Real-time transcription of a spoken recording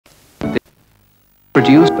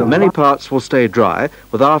Produced, but many parts will stay dry,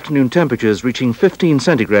 with afternoon temperatures reaching 15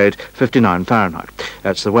 centigrade, 59 Fahrenheit.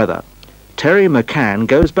 That's the weather. Terry McCann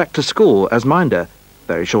goes back to school as minder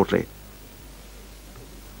very shortly.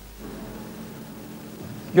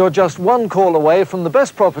 You're just one call away from the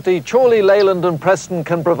best property Chorley, Leyland and Preston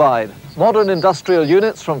can provide. Modern industrial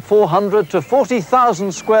units from 400 to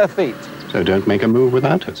 40,000 square feet. So don't make a move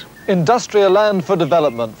without us. Industrial land for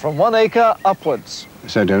development from 1 acre upwards.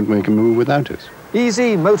 So don't make a move without us.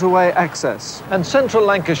 Easy motorway access. And central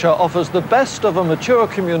Lancashire offers the best of a mature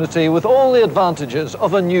community with all the advantages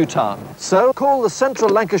of a new town. So call the Central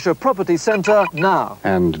Lancashire Property Centre now.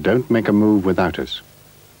 And don't make a move without us.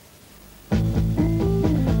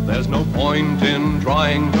 There's no point in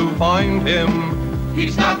trying to find him.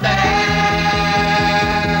 He's not there.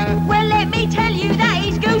 Well, let me tell you that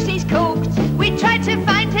his goose is cooked. We tried to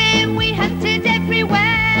find him, we hunted everywhere.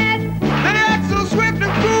 And acts so swift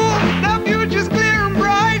and cool, the future's clear and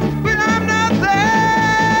bright, but I'm not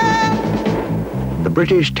there. The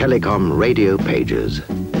British Telecom radio pages.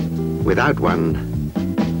 Without one,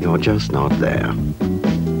 you're just not there.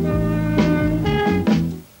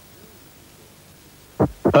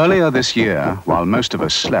 Earlier this year, while most of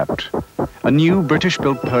us slept, a new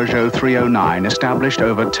British-built Peugeot 309 established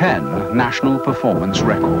over 10 national performance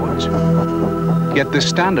records. Yet this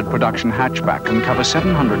standard production hatchback can cover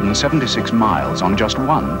 776 miles on just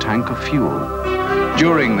one tank of fuel.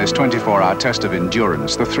 During this 24-hour test of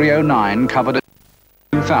endurance, the 309 covered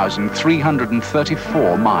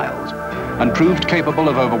 2,334 miles and proved capable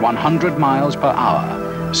of over 100 miles per hour,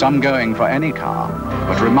 some going for any car,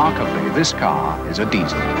 but remarkably, this car is a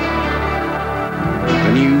diesel.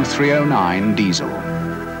 The new 309 diesel.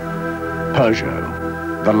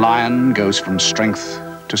 Peugeot. The lion goes from strength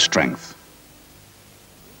to strength.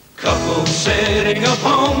 Couple setting up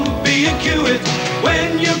home, B&Q it.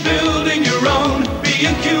 When you're building your own,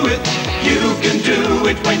 B&Q it. You can do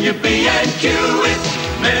it when you B&Q it.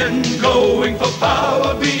 Men going for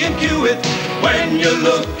power, B&Q it. When you're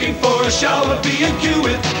looking for a shower, B&Q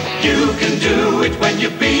it. You can do it when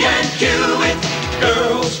you B&Q it.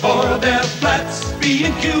 Girls for their flats,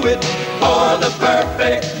 B&Q it. For the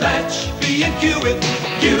perfect match, B&Q it.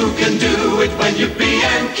 You can do it when you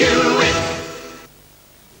B&Q it.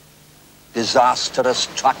 Disaster has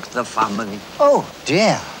struck the family. Oh,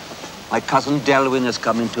 dear. My cousin Delwyn has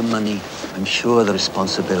come into money. I'm sure the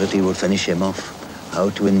responsibility will finish him off.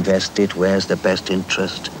 How to invest it, where's the best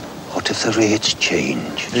interest? What if the rates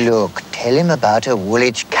change? Look, tell him about a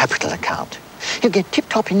Woolwich capital account. He'll get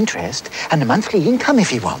tip-top interest and a monthly income if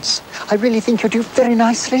he wants. I really think you'll do very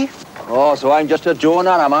nicely. Oh, so I'm just a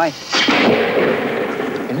donor, am I?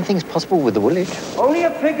 Anything's possible with the Woolwich. Only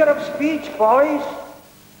a figure of speech, boys.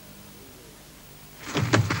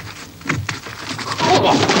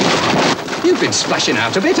 Oh, you've been splashing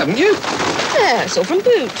out a bit, haven't you? Yeah, it's all from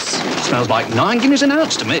Boots. Smells like 9 guineas an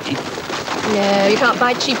ounce to me. No, you can't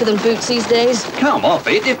buy cheaper than Boots these days. Come off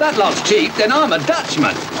it. If that lot's cheap, then I'm a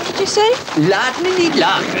Dutchman. What did you say? Laat me niet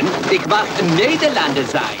lachen. Ik mag een Nederlander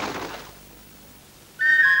zijn.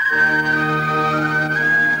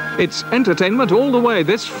 It's entertainment all the way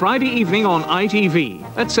this Friday evening on ITV.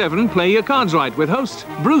 At 7, play your cards right with host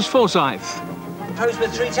Bruce Forsyth.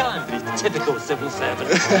 Postman 3 times, but he's typical civil servant.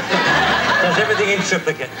 Does everything in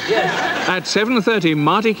triplicate. Yes. At 7:30,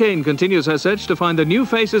 Marty Kane continues her search to find the new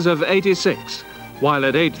faces of '86. While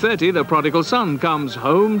at 8:30, the prodigal son comes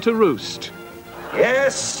home to roost.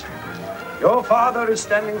 Yes, your father is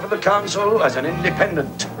standing for the council as an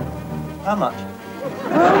independent. How much?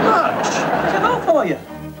 How much? What's it all for you?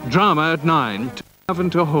 Drama at 9, to have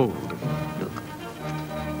and to hold.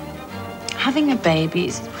 Having a baby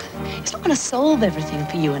is... It's not going to solve everything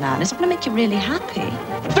for you and Anne. It's not going to make you really happy.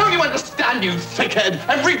 Don't you understand, you thickhead?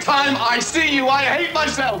 Every time I see you, I hate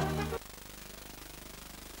myself.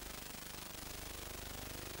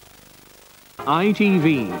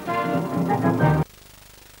 ITV.